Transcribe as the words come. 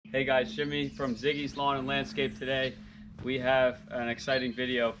Hey guys, Jimmy from Ziggy's Lawn and Landscape today. We have an exciting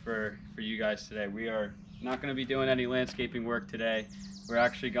video for you guys today. We are not going to be doing any landscaping work today. We're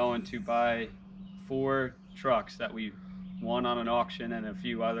actually going to buy 4 trucks that we won on an auction and a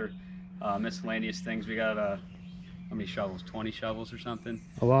few other miscellaneous things. We got how many shovels? 20 shovels or something?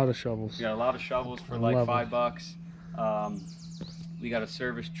 A lot of shovels. We got a lot of shovels for like $5. We got a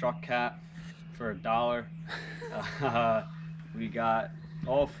service truck cap for $1. We got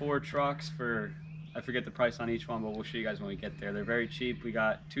all 4 trucks for, I forget the price on each one, but we'll show you guys when we get there. They're very cheap. We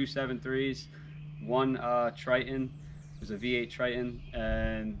got 2 7.3s, 1 Triton, there's a V8 Triton,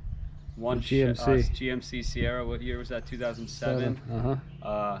 and 1 GMC Sierra. What year was that? 2007.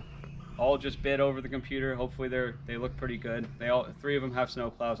 All just bid over the computer. Hopefully they look pretty good. 3 of them have snow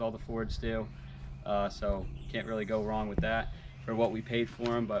plows. All the Fords do, so can't really go wrong with that for what we paid for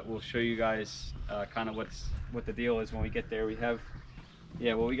them. But we'll show you guys kind of what the deal is when we get there. We have,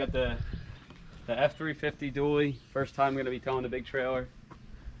 we got the F350 dually. First time going to be towing the big trailer.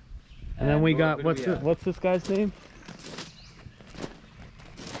 And then we got, what's this guy's name?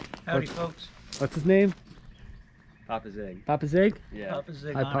 Howdy, folks. What's his name? Papa Zig. Papa Zig? Yeah. Papa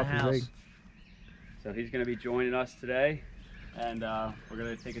Zig Hi, on Papa the house. Zig. So he's going to be joining us today, and we're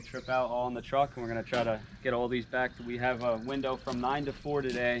going to take a trip out all in the truck, and we're going to try to get all these back. We have a window from 9 to 4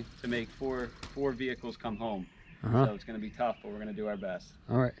 today to make four vehicles come home. So it's going to be tough, but we're going to do our best.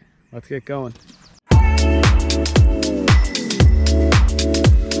 All right, let's get going.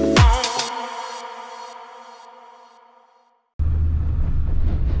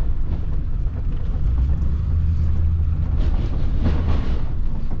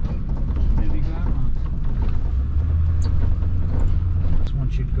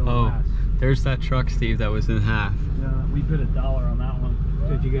 There's that truck, Steve, that was in half. Yeah, we bid $1 on that one.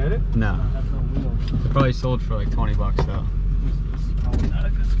 Did you get it? No. That's no wheels. It probably sold for like 20 bucks though. This is probably not a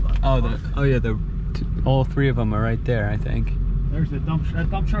good spot. All 3 of them are right there, I think. There's the dump.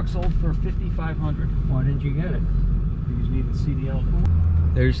 That dump truck sold for $5,500. Why didn't you get it? Because you need the CDL.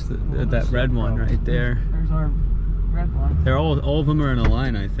 There's that red one right there. There's our red one. They're all of them are in a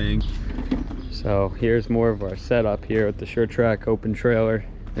line, I think. So here's more of our setup here with the SureTrack open trailer,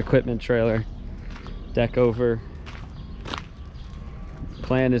 equipment trailer, deck over.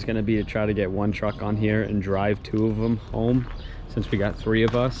 Plan is going to be to try to get 1 truck on here and drive 2 of them home, since we got 3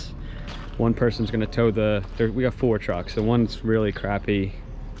 of us. 1 person's going to tow we got 4 trucks, so one's really crappy.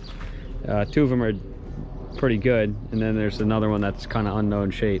 2 of them are pretty good, and then there's another one that's kind of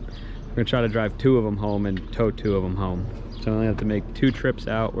unknown shape. We're going to try to drive 2 of them home and tow 2 of them home. So we only have to make 2 trips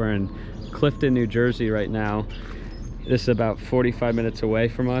out. We're in Clifton, New Jersey right now. This is about 45 minutes away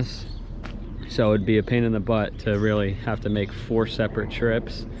from us, so it'd be a pain in the butt to really have to make 4 separate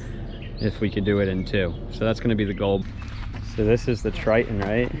trips if we could do it in 2. So that's going to be the goal. So this is the Triton,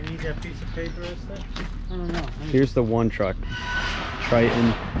 right? You need that piece of paper or stuff? I don't know. Here's the 1 truck,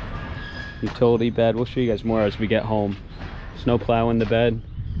 Triton, utility bed. We'll show you guys more as we get home. Snow plow in the bed,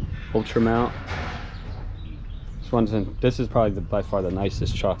 ultra mount. This is probably by far the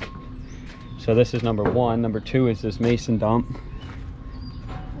nicest truck. So this is number 1. Number 2 is this Mason dump.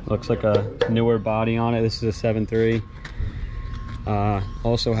 Looks like a newer body on it. This is a 7.3.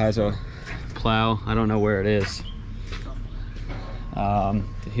 Also has a plow. I don't know where it is.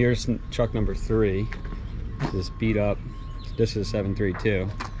 Here's truck number 3. This beat up. This is a 7.3 too.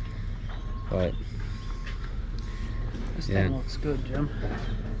 But this thing looks good, Jim.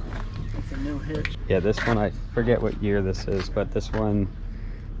 It's a new hitch. Yeah, this one, I forget what year this is, but this one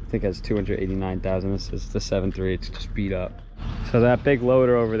I think has 289,000. This is the 7.3. It's just beat up. So that big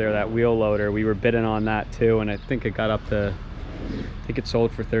loader over there, that wheel loader, we were bidding on that too, and I think it got up to, I think it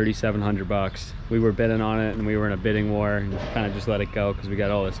sold for 3,700 bucks. We were bidding on it, and we were in a bidding war, and kind of just let it go because we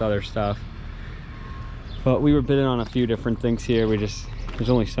got all this other stuff. But we were bidding on a few different things here. There's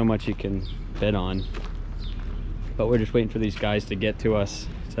only so much you can bid on. But we're just waiting for these guys to get to us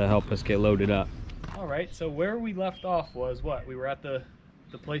to help us get loaded up. All right, so where we left off was what? We were at the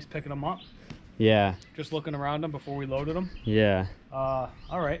place picking them up? Yeah. Just looking around them before we loaded them? Yeah. All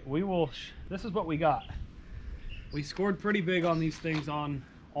right, this is what we got. We scored pretty big on these things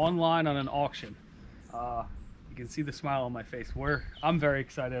online on an auction. You can see the smile on my face. I'm very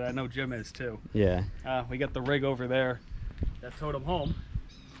excited. I know Jim is too. Yeah. We got the rig over there that towed them home.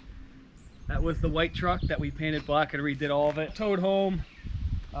 That was the white truck that we painted black and redid all of it. Towed home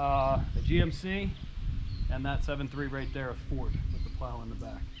the GMC and that 7.3 right there, a Ford with the plow in the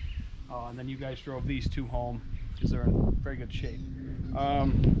back. And then you guys drove these 2 home because they're in very good shape.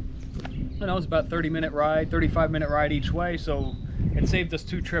 And that was about 30-minute ride, 35-minute ride each way, so it saved us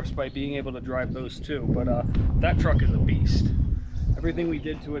 2 trips by being able to drive those 2. But that truck is a beast. Everything we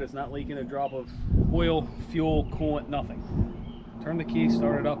did to it is not leaking a drop of oil, fuel, coolant, nothing. Turn the key,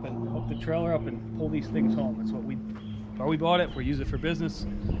 start it up, and hook the trailer up and pull these things home. That's why we bought it. We use it for business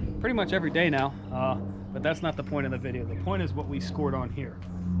pretty much every day now, but that's not the point of the video. The point is what we scored on here.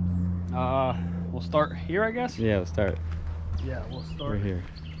 We'll start here, I guess? Yeah, we'll start. Yeah, we'll start right here.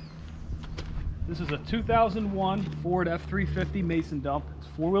 This is a 2001 Ford F350 Mason dump. It's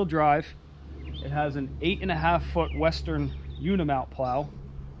 4-wheel drive. It has an 8.5-foot Western Unimount plow.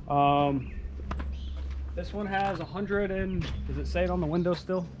 This one has does it say it on the window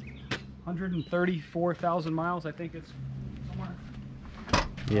still? 134,000 miles, I think it's somewhere.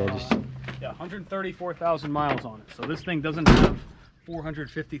 Yeah, yeah, 134,000 miles on it. So this thing doesn't have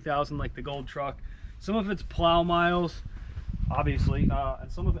 450,000 like the gold truck. Some of it's plow miles, obviously,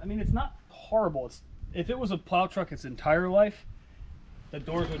 and some of it, I mean, it's not horrible. If it was a plow truck its entire life, the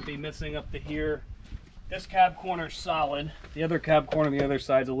doors would be missing up to here. This cab corner's solid. The other cab corner on the other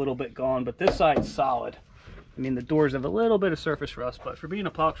side's a little bit gone, but this side's solid. I mean, the doors have a little bit of surface rust, but for being a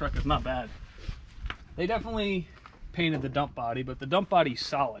plow truck, it's not bad. They definitely painted the dump body, but the dump body's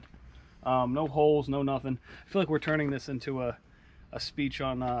solid. No holes, no nothing. I feel like we're turning this into a speech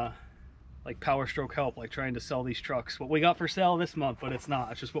on like Power Stroke Help, like trying to sell these trucks. What we got for sale this month, but it's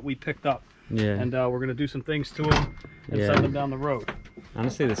not. It's just what we picked up. Yeah. And we're gonna do some things to them and send them down the road.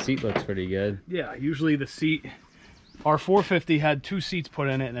 Honestly, the seat looks pretty good. Yeah, usually the seat, our 450 had 2 seats put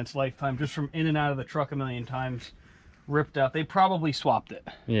in it in its lifetime, just from in and out of the truck a million times, ripped out. They probably swapped it.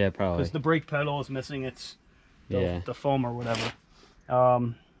 Yeah, probably. Because the brake pedal is missing the foam or whatever.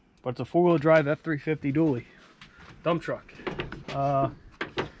 But it's a 4-wheel drive F350 dually dump truck.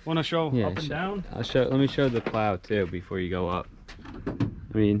 Want to show up and down? Let me show the plow too before you go up.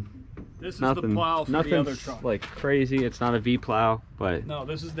 I mean, this is the plow for the other truck. Like crazy. It's not a V plow, but no,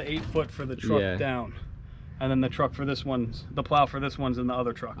 this is the 8-foot for the truck down, and then the truck for this one's the plow for this one's in the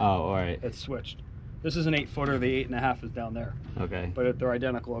other truck. Oh, all right. It's switched. This is an 8-footer. The 8.5 is down there. Okay. But they're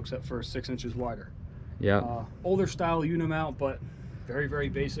identical except for 6 inches wider. Yeah. Older style Unimount, but very, very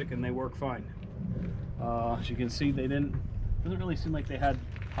basic, and they work fine. As you can see, doesn't really seem like they had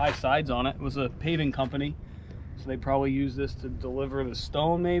high sides on it. It was a paving company, so they probably used this to deliver the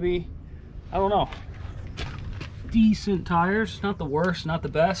stone, maybe. I don't know. Decent tires, not the worst, not the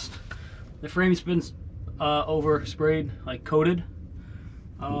best. The frame's been over sprayed, like coated.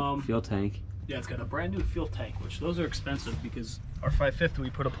 Fuel tank. Yeah, it's got a brand new fuel tank, which those are expensive because our 550, we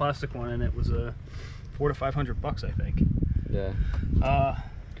put a plastic one in. It was a $400 to $500, I think. Yeah.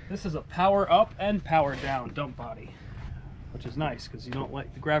 This is a power up and power down dump body, which is nice because you don't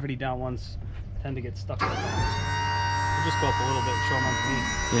like the gravity down ones tend to get stuck in the bottom. We'll just go up a little bit and show them underneath.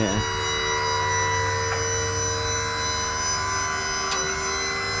 Yeah.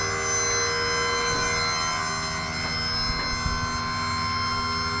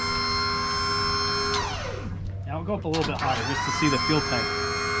 Now we'll go up a little bit higher just to see the fuel tank.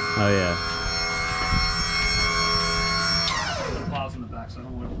 Oh yeah. The plow's in the back, so I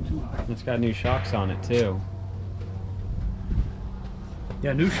don't want it too high. It's got new shocks on it too.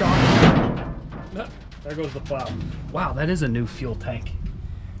 Yeah, new shocks. There goes the plow. Wow, that is a new fuel tank.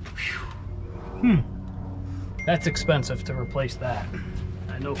 That's expensive to replace that.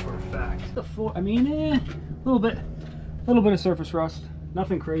 I know for a fact. The floor, I mean, a little bit of surface rust.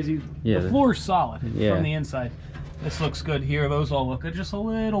 Nothing crazy. Yeah, the floor is solid from the inside. This looks good here. Those all look good. Just a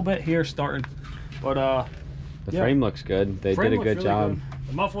little bit here starting, but the frame looks good. They did a good job. Good.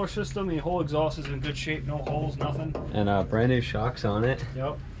 The muffler system, the whole exhaust is in good shape. No holes, nothing. And brand new shocks on it.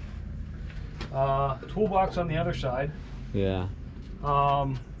 Yep. Toolbox on the other side. Yeah.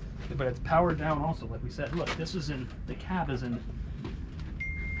 But it's powered down also, like we said. Look, the cab is in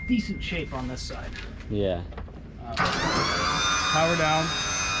decent shape on this side. Yeah. Power down.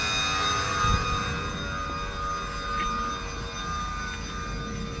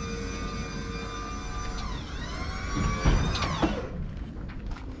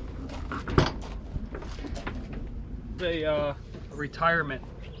 A retirement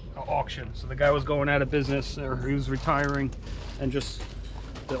auction. So the guy was going out of business, or he was retiring, and just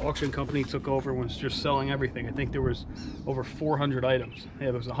the auction company took over and was just selling everything. I think there was over 400 items. Yeah,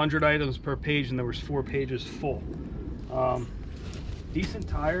 there was 100 items per page, and there was 4 pages full. Decent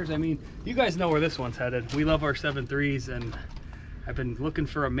tires. I mean, you guys know where this one's headed. We love our 7.3s, and I've been looking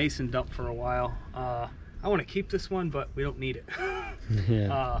for a Mason dump for a while. I want to keep this one, but we don't need it.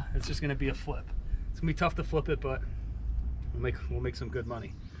 Yeah. It's just going to be a flip. It's going to be tough to flip it, but we'll make some good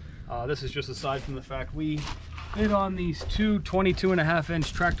money. This is just aside from the fact we bid on these two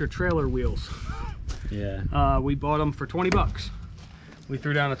 22.5-inch tractor trailer wheels. Yeah. We bought them for 20 bucks. We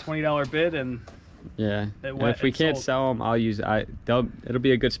threw down a $20 bid, and Yeah. They And wet if we and can't sold. sell them, I'll use it'll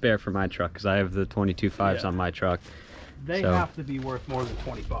be a good spare for my truck because I have the 22.5s Yeah. on my truck. They So- have to be worth more than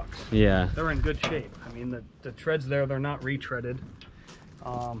 20 bucks. Yeah. They're in good shape. I mean, the treads there, they're not retreaded.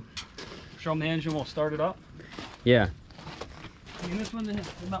 Show them the engine, we'll start it up. Yeah. I mean, this one,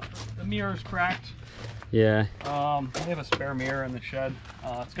 the mirror's cracked. Yeah. They have a spare mirror in the shed.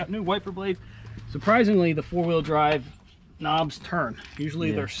 It's got new wiper blades. Surprisingly, the four-wheel drive knobs turn.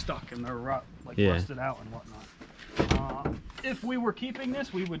 Usually they're stuck and they're rusted out and whatnot. If we were keeping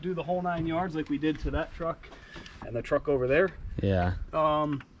this, we would do the whole 9 yards like we did to that truck and the truck over there. Yeah.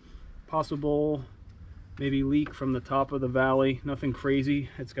 Possible maybe leak from the top of the valley. Nothing crazy.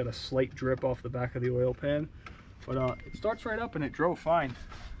 It's got a slight drip off the back of the oil pan. But it starts right up and it drove fine.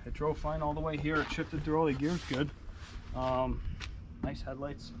 It drove fine all the way here. It shifted through all the gears good. Nice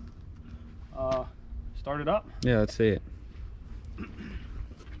headlights. Start it up. Yeah, let's see it.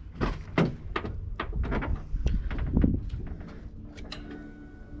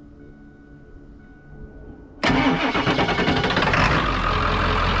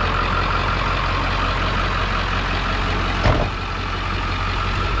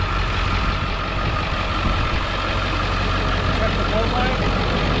 Check the flow line.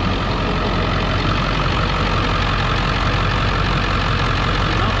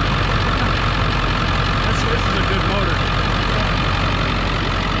 This is a good motor.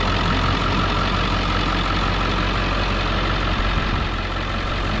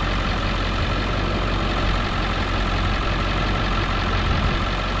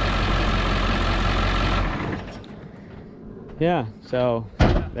 Yeah, so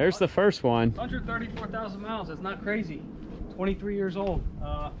there's the first one. 134,000 miles. That's not crazy. 23 years old.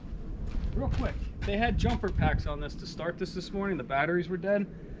 Real quick, they had jumper packs on this to start this morning. The batteries were dead.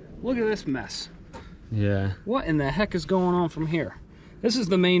 Look at this mess. Yeah. What in the heck is going on from here? This is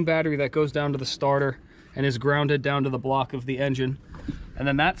the main battery that goes down to the starter and is grounded down to the block of the engine. And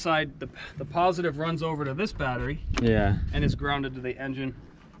then that side, the positive runs over to this battery. Yeah. And is grounded to the engine.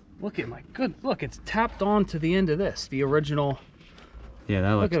 Look at look, it's tapped on to the end of this, the original. Yeah,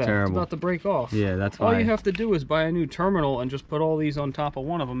 that looks Look at that, terrible. it's about to break off. Yeah, that's All why. you have to do is buy a new terminal and just put all these on top of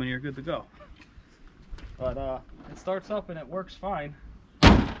one of them and you're good to go. But it starts up and it works fine.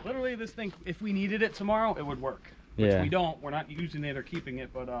 Literally this thing, if we needed it tomorrow, it would work. Which Yeah. we don't, we're not using it or keeping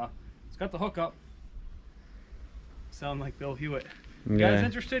it, but it's got the hookup. Sound like Bill Hewitt. You guys Yeah.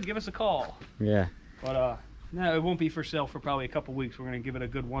 interested? Give us a call. Yeah. But no, it won't be for sale for probably a couple weeks. We're going to give it a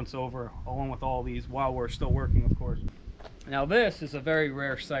good once over along with all these while we're still working, of course. Now this is a very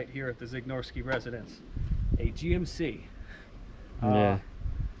rare sight here at the Zygnorski residence. A GMC. Yeah.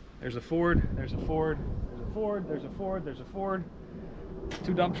 There's a Ford, there's a Ford, there's a Ford, there's a Ford, there's a Ford.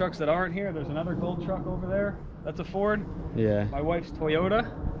 Two dump trucks that aren't here. There's another gold truck over there. That's a Ford. Yeah. My wife's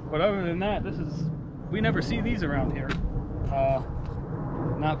Toyota. But other than that, we never see these around here.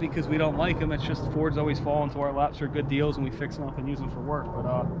 Not because we don't like them, it's just Fords always fall into our laps for good deals and we fix them up and use them for work.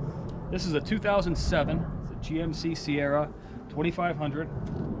 But this is a 2007, it's a GMC Sierra 2500.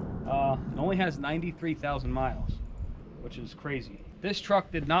 It only has 93,000 miles, which is crazy. This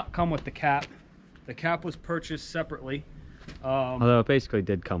truck did not come with the cap. The cap was purchased separately. Although it basically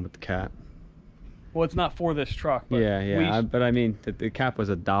did come with the cap. Well, it's not for this truck. But Yeah. But I mean, the cap was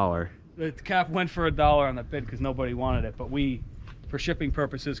 $1. The cap went for $1 on the bid because nobody wanted it, but we, for shipping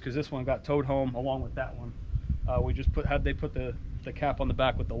purposes, because this one got towed home along with that one, we just put the cap on the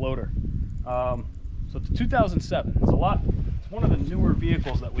back with the loader. So it's a 2007. It's one of the newer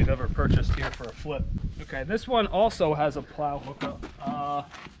vehicles that we've ever purchased here for a flip. Okay, this one also has a plow hookup.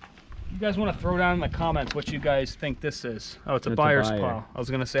 You guys want to throw down in the comments what you guys think this is? Oh, it's a buyer's plow. I was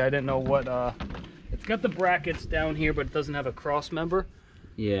gonna say I didn't know what. It's got the brackets down here, but it doesn't have a cross member.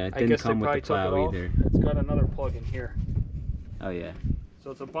 Yeah, it I didn't guess come they with the probably took plow it off. either. It's got another plug in here. Oh yeah.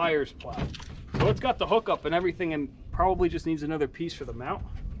 So it's a buyer's plow. So it's got the hookup and everything and probably just needs another piece for the mount.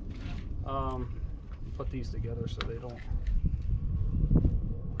 Put these together so they don't.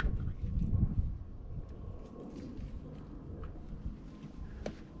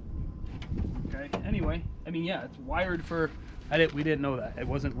 Okay, anyway, I mean, yeah, it's wired for, we didn't know that. It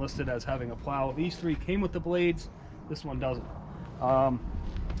wasn't listed as having a plow. These three came with the blades. This one doesn't. Well,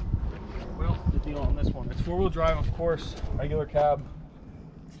 the deal on this one. It's four-wheel drive, of course, regular cab.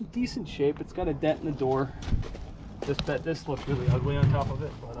 It's in decent shape. It's got a dent in the door. This looks really ugly on top of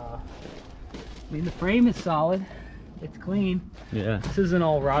it, but I mean, the frame is solid. It's clean. Yeah. This isn't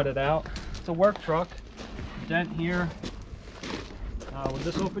all rotted out. It's a work truck. Dent here. Would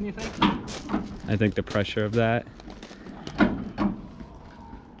this open, you think? I think the pressure of that.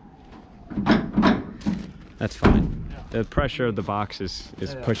 That's fine. Yeah. the pressure of the box is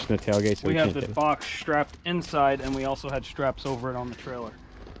pushing the tailgate. So we have the box strapped inside, and we also had straps over it on the trailer.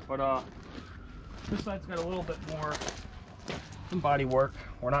 But this side's got a little bit more some body work.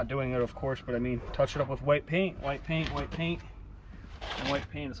 We're not doing it, of course, but I mean, touch it up with white paint, white paint, white paint, and white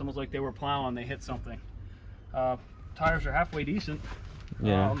paint. It's almost like they were plowing, they hit something. Tires are halfway decent.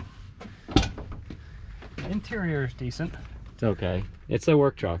 Yeah. Interior is decent. It's okay. It's a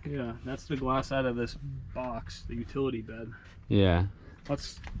work truck. Yeah, that's the glass out of this box, the utility bed. Yeah.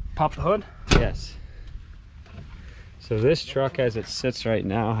 Let's pop the hood. Yes. So this truck, as it sits right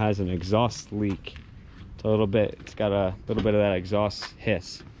now, has an exhaust leak. It's a little bit. It's got a little bit of that exhaust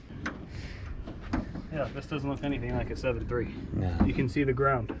hiss. Yeah, this doesn't look anything like a 7.3. No. You can see the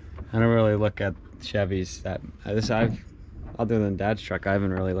ground. I don't really look at Chevys that other than Dad's truck, I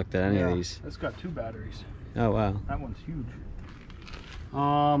haven't really looked at any of these. It's got 2 batteries. Oh wow. That one's huge.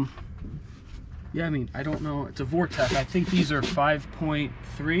 Yeah, I mean, I don't know. It's a Vortec. I think these are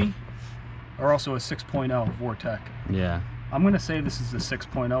 5.3 or also a 6.0 Vortec. Yeah. I'm gonna say this is the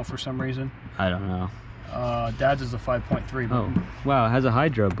 6.0 for some reason. I don't know. Dad's is a 5.3. Oh, wow, it has a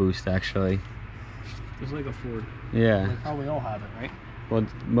hydro boost actually. Just like a Ford. Yeah. They probably all have it, right? Well,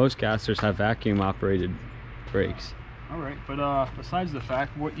 most gassers have vacuum operated brakes. All right, but besides the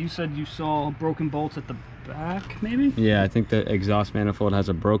fact, what you said you saw broken bolts at the back, maybe? Yeah, I think the exhaust manifold has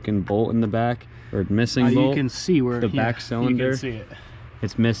a broken bolt in the back, or missing bolt. You can see where the back cylinder. You can see it.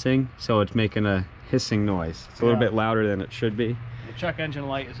 It's missing, so it's making a hissing noise. It's a little bit louder than it should be. The check engine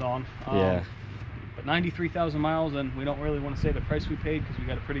light is on. Yeah. But 93,000 miles, and we don't really want to say the price we paid because we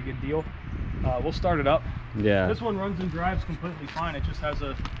got a pretty good deal. We'll start it up. Yeah. This one runs and drives completely fine. It just has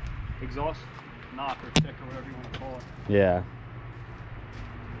a exhaust knock or tick or whatever you want to call it. Yeah.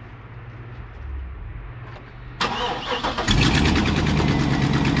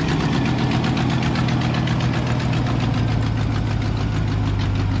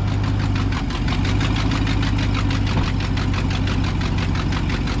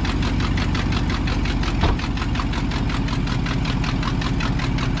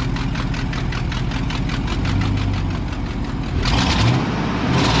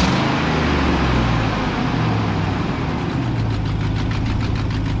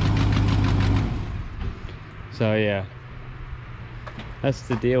 So yeah, that's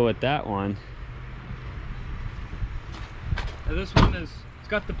the deal with that one. Now this one it's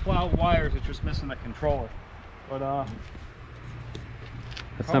got the plow wires, it's just missing the controller. But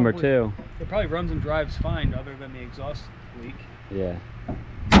that's number 2. It probably runs and drives fine other than the exhaust leak. Yeah.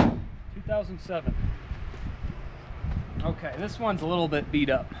 2007. Okay, this one's a little bit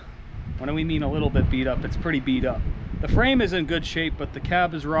beat up. When we mean a little bit beat up, it's pretty beat up. The frame is in good shape, but the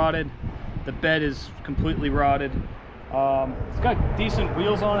cab is rotted. The bed is completely rotted. It's got decent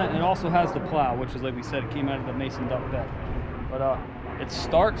wheels on it, and it also has the plow, which is, like we said, it came out of the Mason Duck bed. But it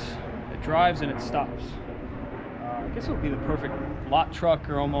starts, it drives, and it stops. I guess it would be the perfect lot truck,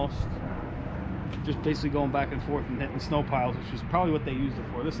 or almost just basically going back and forth and hitting snow piles, which is probably what they used it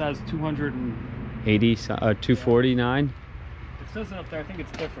for. This has 249. It says it up there. I think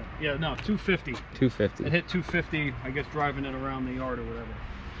it's different. Yeah, no, 250. 250. It hit 250, I guess, driving it around the yard or whatever.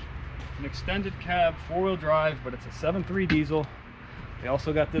 An extended cab, 4-wheel drive, but it's a 7.3 diesel. They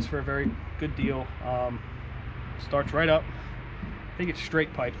also got this for a very good deal. Starts right up. I think it's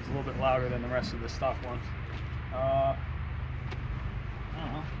straight pipe. It's a little bit louder than the rest of the stock ones. I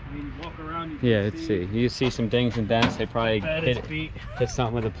don't know. I mean, you walk around, you can see. You see some dings and dents. They probably hit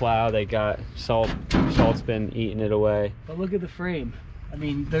something with the plow. They got salt's been eating it away. But look at the frame. I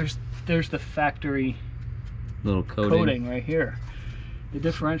mean, there's the factory little coating right here. The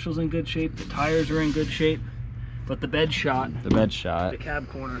differential's in good shape, the tires are in good shape, but the bed shot. The cab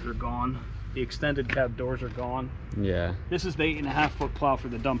corners are gone. The extended cab doors are gone. Yeah. This is the 8.5-foot plow for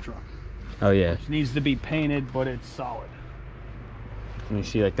the dump truck. Oh yeah. Which needs to be painted, but it's solid. And you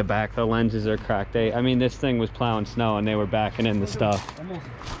see like the back, the lenses are cracked. I mean, this thing was plowing snow and they were backing in the stuff. Almost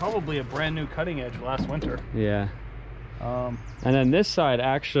probably a brand new cutting edge last winter. Yeah. And then this side,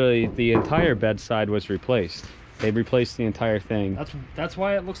 actually, the entire bed side was replaced. They replaced the entire thing. That's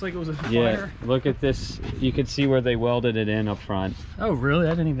why it looks like it was a fire. Yeah, look at this. You can see where they welded it in up front. Oh, really?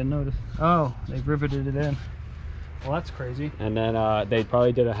 I didn't even notice. Oh, they riveted it in. Well, that's crazy. And then they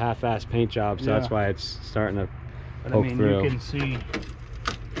probably did a half-ass paint job, so that's why it's starting to poke through. You can see.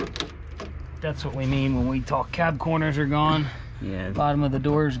 That's what we mean when we talk cab corners are gone. Yeah. Bottom of the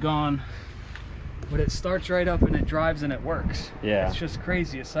door is gone. But it starts right up and it drives and it works. Yeah. It's just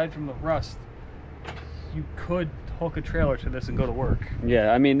crazy. Aside from the rust, you could hook a trailer to this and go to work.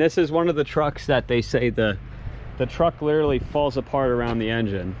 Yeah, I mean, this is one of the trucks that they say the truck literally falls apart around the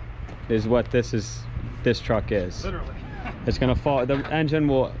engine is what this truck is. Literally. It's gonna fall. The engine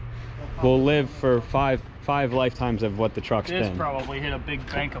will live for five lifetimes of what the truck's been. It's probably hit a big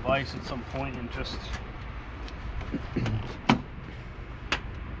bank of ice at some point and just.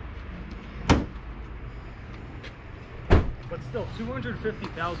 But still,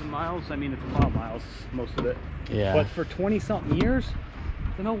 250,000 miles. I mean, it's a lot of miles, most of it. Yeah. But for 20-something years,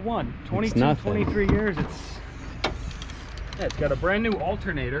 it's an 01. 22, 23 years, it's got a brand new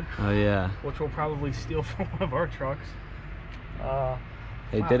alternator. Oh yeah. Which we'll probably steal from one of our trucks.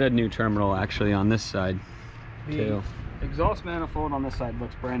 They did a new terminal actually on this side too. The exhaust manifold on this side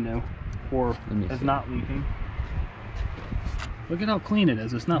looks brand new, or is not leaking. Look at how clean it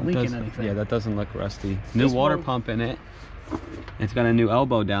is. It's not leaking anything. Yeah, that doesn't look rusty. New water pump in it. It's got a new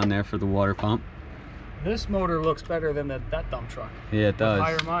elbow down there for the water pump. This motor looks better than that dump truck. Yeah, it does.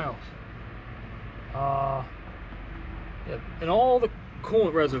 Higher miles. Yeah, in all the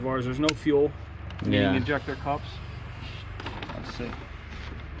coolant reservoirs, there's no fuel. Meaning injector cups. Let's see.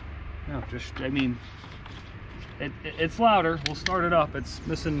 No, just, I mean, it's louder. We'll start it up. It's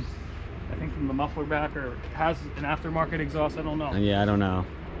missing, I think, from the muffler back, or it has an aftermarket exhaust. I don't know. Yeah, I don't know.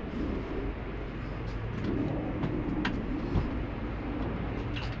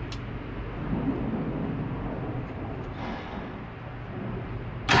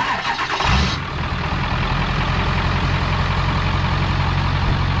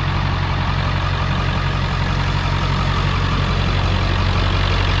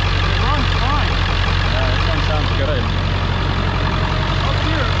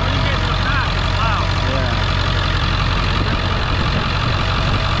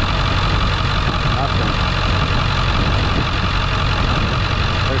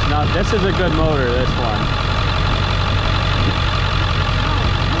 This is a good motor, this one.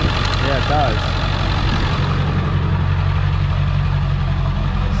 Yeah, it does.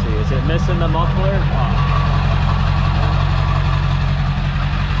 Let's see, is it missing the muffler? Oh.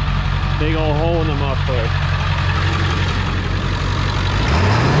 Big old hole in the muffler.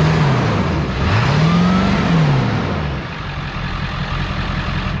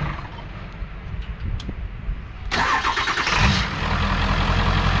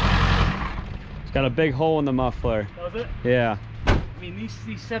 Got a big hole in the muffler. Does it? Yeah. I mean, these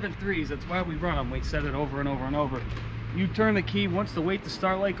 7.3s, that's why we run them. We set it over and over and over. You turn the key, once the wait to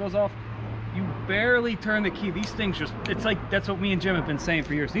start light goes off, you barely turn the key. These things just, it's like, that's what me and Jim have been saying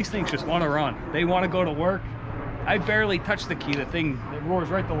for years. These things just want to run. They want to go to work. I barely touch the key. The thing, it roars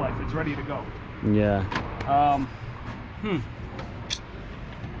right to life. It's ready to go. Yeah.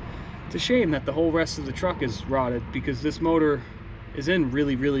 It's a shame that the whole rest of the truck is rotted, because this motor is in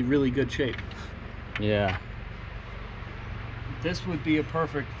really, really, really good shape. Yeah. This would be a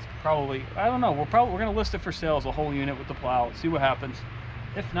perfect, probably, I don't know, we're gonna list it for sale as a whole unit with the plow, see what happens.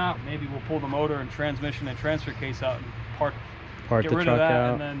 If not, maybe we'll pull the motor and transmission and transfer case out and get rid the of that,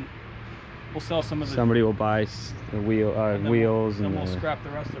 out. And then we'll sell some of the. Somebody will buy the wheels, and then we'll scrap the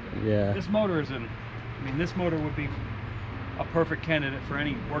rest of it. Yeah. This motor is in. I mean, this motor would be a perfect candidate for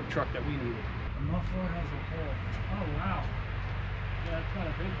any work truck that we needed. The muffler has a hole. Oh wow. Yeah, it's got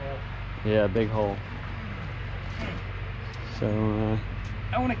a big hole. Yeah, big hole. So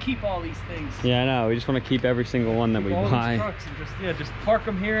I want to keep all these things. Yeah, I know. We just want to keep every single one that we buy. These trucks and just park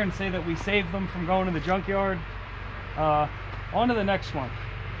them here and say that we saved them from going to the junkyard. On to the next one.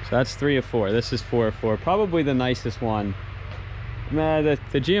 So that's 3 of 4. This is 4 of 4. Probably the nicest one. Nah, the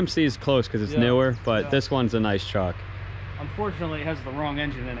GMC is close because it's newer, but this one's a nice truck. Unfortunately, it has the wrong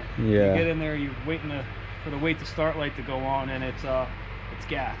engine in it. Yeah. You get in there, you're waiting for the wait to start light to go on, and it's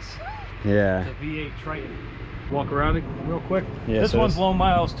gas. Yeah. It's a V8 Triton. Walk around it real quick. Yeah, this one's low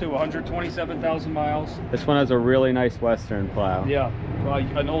miles too, 127,000 miles. This one has a really nice Western plow. Yeah,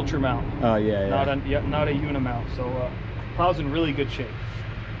 an ultra mount. Oh yeah, yeah. Not a unimount. So plow's in really good shape.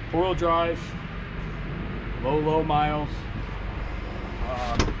 4-wheel drive, low miles.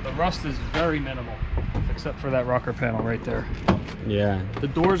 The rust is very minimal, except for that rocker panel right there. Yeah. The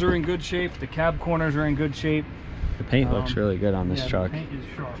doors are in good shape. The cab corners are in good shape. The paint looks really good on this truck. The paint is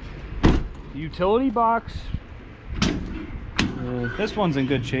sharp. The utility box. This one's in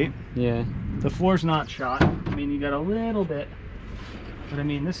good shape. Yeah. The floor's not shot. I mean, you got a little bit, but I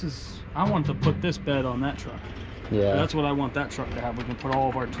mean, I want to put this bed on that truck. Yeah. That's what I want that truck to have. We can put all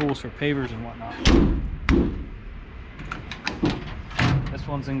of our tools for pavers and whatnot. This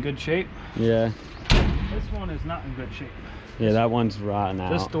one's in good shape. Yeah. This one is not in good shape. Yeah, that one's rotten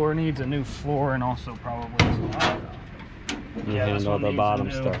out. This door needs a new floor and also probably some the handle, the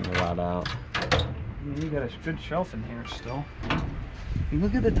bottom's starting to rot out. You got a good shelf in here still. And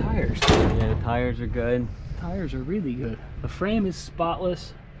look at the tires. Yeah, the tires are good. The tires are really good. The frame is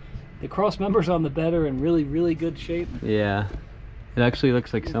spotless. The cross members on the bed are in really, really good shape. Yeah. It actually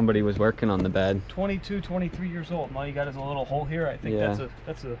looks like somebody was working on the bed. 22, 23 years old. And all you got is a little hole here. I think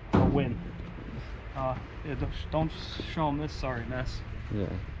that's a win. Yeah, don't show them this sorry mess. Yeah.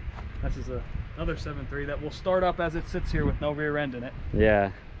 This is another 7.3 that will start up as it sits here with no rear end in it.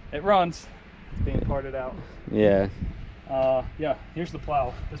 Yeah. It runs. It's being parted out. Yeah. Yeah, here's the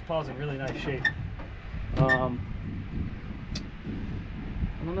plow. This plow's in really nice shape. I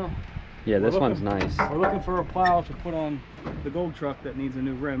don't know. Yeah, this one's nice. We're looking for a plow to put on the Gold truck that needs a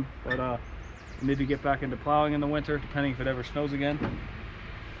new rim, but maybe get back into plowing in the winter, depending if it ever snows again.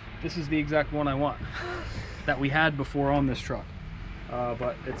 This is the exact one I want that we had before on this truck,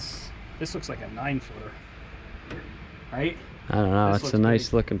 but this looks like a 9-footer, right? I don't know. It's a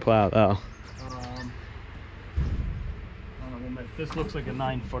nice looking plow though. This looks like a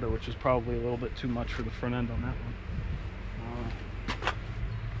 9-footer, which is probably a little bit too much for the front end on that one.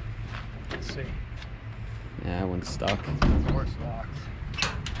 Let's see. Yeah, that one's stuck. Of course, locked.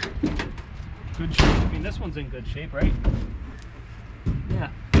 Good shape. I mean, this one's in good shape, right? Yeah.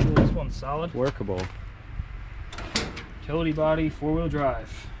 This one's solid. Workable. Utility body, 4-wheel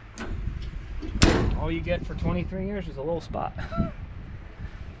drive. All you get for 23 years is a little spot.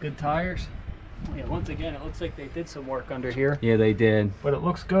 Good tires. Yeah, once again, it looks like they did some work under here. Yeah, they did. But it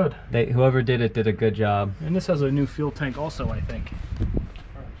looks good. Whoever did it did a good job. And this has a new fuel tank also, I think. Or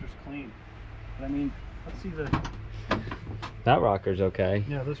it's just clean. But I mean, let's see the... That rocker's okay.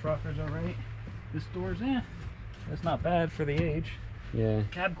 Yeah, this rocker's alright. This door's it's not bad for the age. Yeah.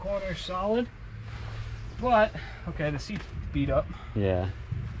 Cab corner's solid. But, okay, the seat's beat up. Yeah.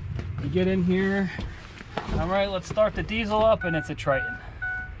 You get in here. Alright, let's start the diesel up, and it's a Triton.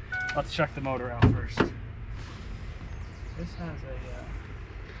 Let's check the motor out first. This has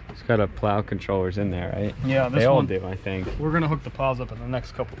a... It's got a plow controllers in there, right? Yeah, this they all one, do, I think. We're gonna hook the plows up in the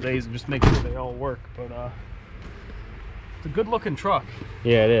next couple of days and just make sure they all work. But it's a good looking truck.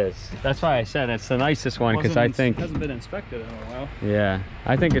 Yeah, it is. That's why I said it's the nicest one, because I think it hasn't been inspected in a while. Yeah,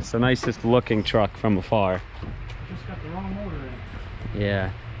 I think it's the nicest looking truck from afar. Just got the wrong motor in.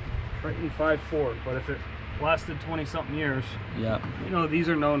 Yeah. Triton 5.4, but if it lasted 20-something years. Yeah. You know, these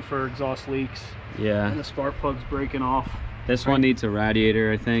are known for exhaust leaks. Yeah. And the spark plug's breaking off. This one needs a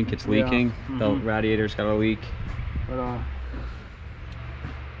radiator, I think. It's leaking. Yeah. The radiator's got a leak. But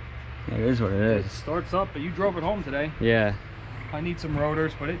it is what it is. It starts up, but you drove it home today. Yeah. I need some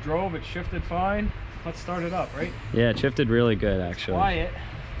rotors, but it drove, it shifted fine. Let's start it up, right? Yeah, it shifted really good, actually. Quiet.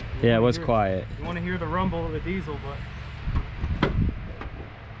 Yeah, it was quiet. You want to hear the rumble of the diesel, but...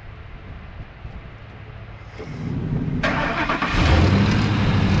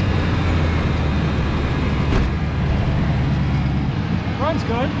 Runs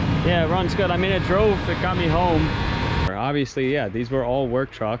good. Yeah, it runs good. I mean, it got me home. Obviously, yeah, these were all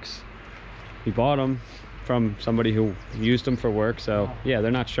work trucks. We bought them from somebody who used them for work, so yeah,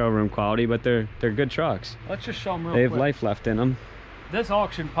 they're not showroom quality, but they're good trucks. Let's just show them real quick. They have life left in them. This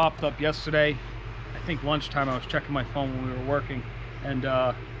auction popped up yesterday. I think lunchtime. I was checking my phone when we were working, and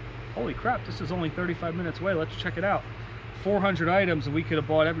holy crap, this is only 35 minutes away. Let's check it out. 400 items, and we could have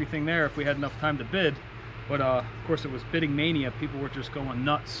bought everything there if we had enough time to bid. But of course, it was bidding mania. People were just going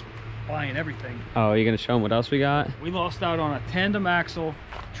nuts, buying everything. Oh, are you gonna show them what else we got? We lost out on a tandem axle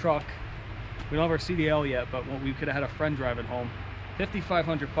truck. We don't have our CDL yet, but we could have had a friend drive it home.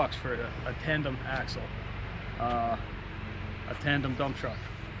 $5,500 for a tandem axle, a tandem dump truck,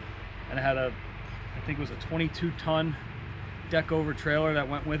 and it had I think it was a 22-ton deck over trailer that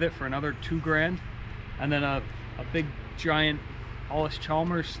went with it for another $2 grand, and then a big giant Hollis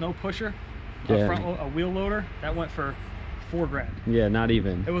Chalmers snow pusher. Yeah. A wheel loader that went for $4 grand. Yeah, not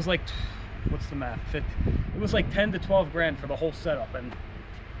even. It was like, what's the math? 50. It was like 10 to 12 grand for the whole setup, and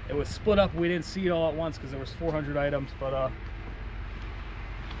it was split up. We didn't see it all at once because there was 400 items. But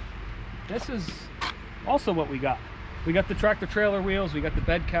this is also what we got. We got the tractor trailer wheels, we got the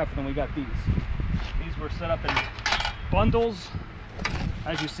bed cap, and then we got these. These were set up in bundles.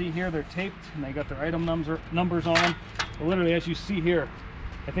 As you see here, they're taped, and they got their item numbers on them. But literally, as you see here,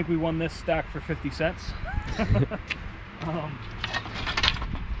 I think we won this stack for 50 cents.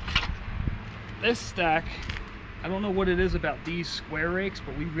 This stack, I don't know what it is about these square rakes,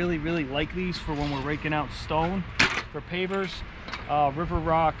 but we really, really like these for when we're raking out stone for pavers, river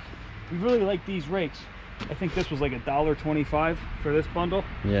rock. We really like these rakes. I think this was like $1.25 for this bundle.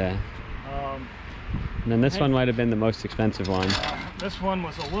 Yeah. And then this one might have been the most expensive one. This one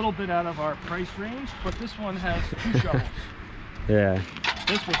was a little bit out of our price range, but this one has 2 shovels. Yeah.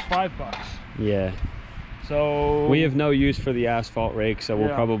 This was $5. Yeah. So we have no use for the asphalt rake, so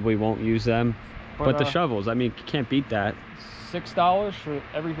we'll probably won't use them. But the shovels, I mean, you can't beat that. $6 for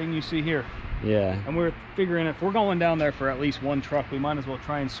everything you see here. Yeah. And we're figuring if we're going down there for at least one truck, we might as well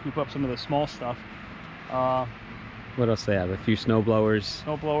try and scoop up some of the small stuff. What else they have? A few snow blowers.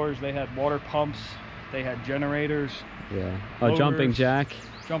 Snow blowers. They had water pumps. They had generators. Yeah. Oh, loaders, jumping jack.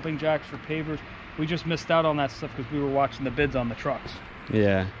 Jumping jacks for pavers. We just missed out on that stuff because we were watching the bids on the trucks.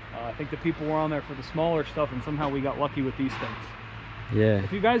 Yeah. I think the people were on there for the smaller stuff, and somehow we got lucky with these things. Yeah.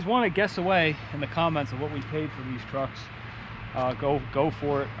 If you guys want to guess away in the comments of what we paid for these trucks, go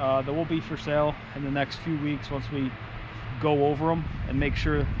for it. They will be for sale in the next few weeks once we go over them and make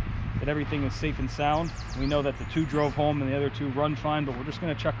sure that everything is safe and sound. We know that the 2 drove home and the other 2 run fine, but we're just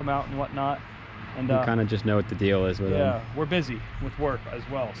going to check them out and whatnot. And you kind of just know what the deal is with them. Yeah, we're busy with work as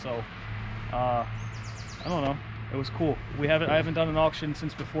well, so I don't know. It was cool. I haven't done an auction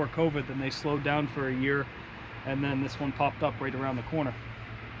since before COVID. Then they slowed down for a year, and then this one popped up right around the corner.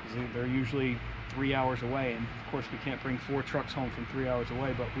 They're usually 3 hours away, and of course we can't bring 4 trucks home from 3 hours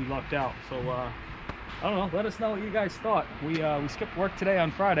away, but we lucked out. So I don't know. Let us know what you guys thought. We skipped work today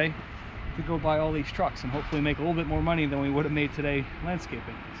on Friday to go buy all these trucks and hopefully make a little bit more money than we would have made today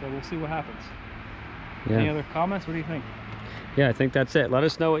landscaping. So we'll see what happens. Yeah. Any other comments? What do you think? Yeah, I think that's it. Let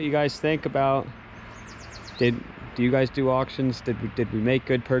us know what you guys think about. Do you guys do auctions? Did we make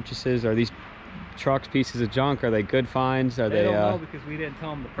good purchases? Are these trucks pieces of junk? Are they good finds? Are they? Don't know because we didn't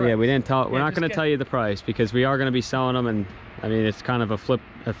tell them the price. Yeah, we didn't tell. We're not going to tell you the price because we are going to be selling them, and I mean it's kind of a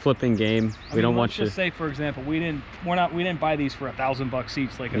flipping game. We don't want you. Let's just say, for example, we didn't buy these for $1,000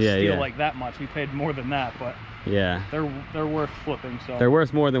 each, like a steal like that much. We paid more than that, but yeah, they're worth flipping. So they're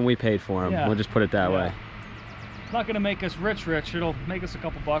worth more than we paid for them. Yeah. We'll just put it that way. It's not going to make us rich. It'll make us a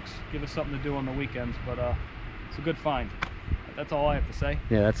couple bucks, give us something to do on the weekends, but it's a good find. That's all I have to say.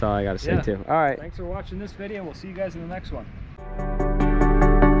 Yeah, that's all I got to say too. All right. Thanks for watching this video. We'll see you guys in the next one.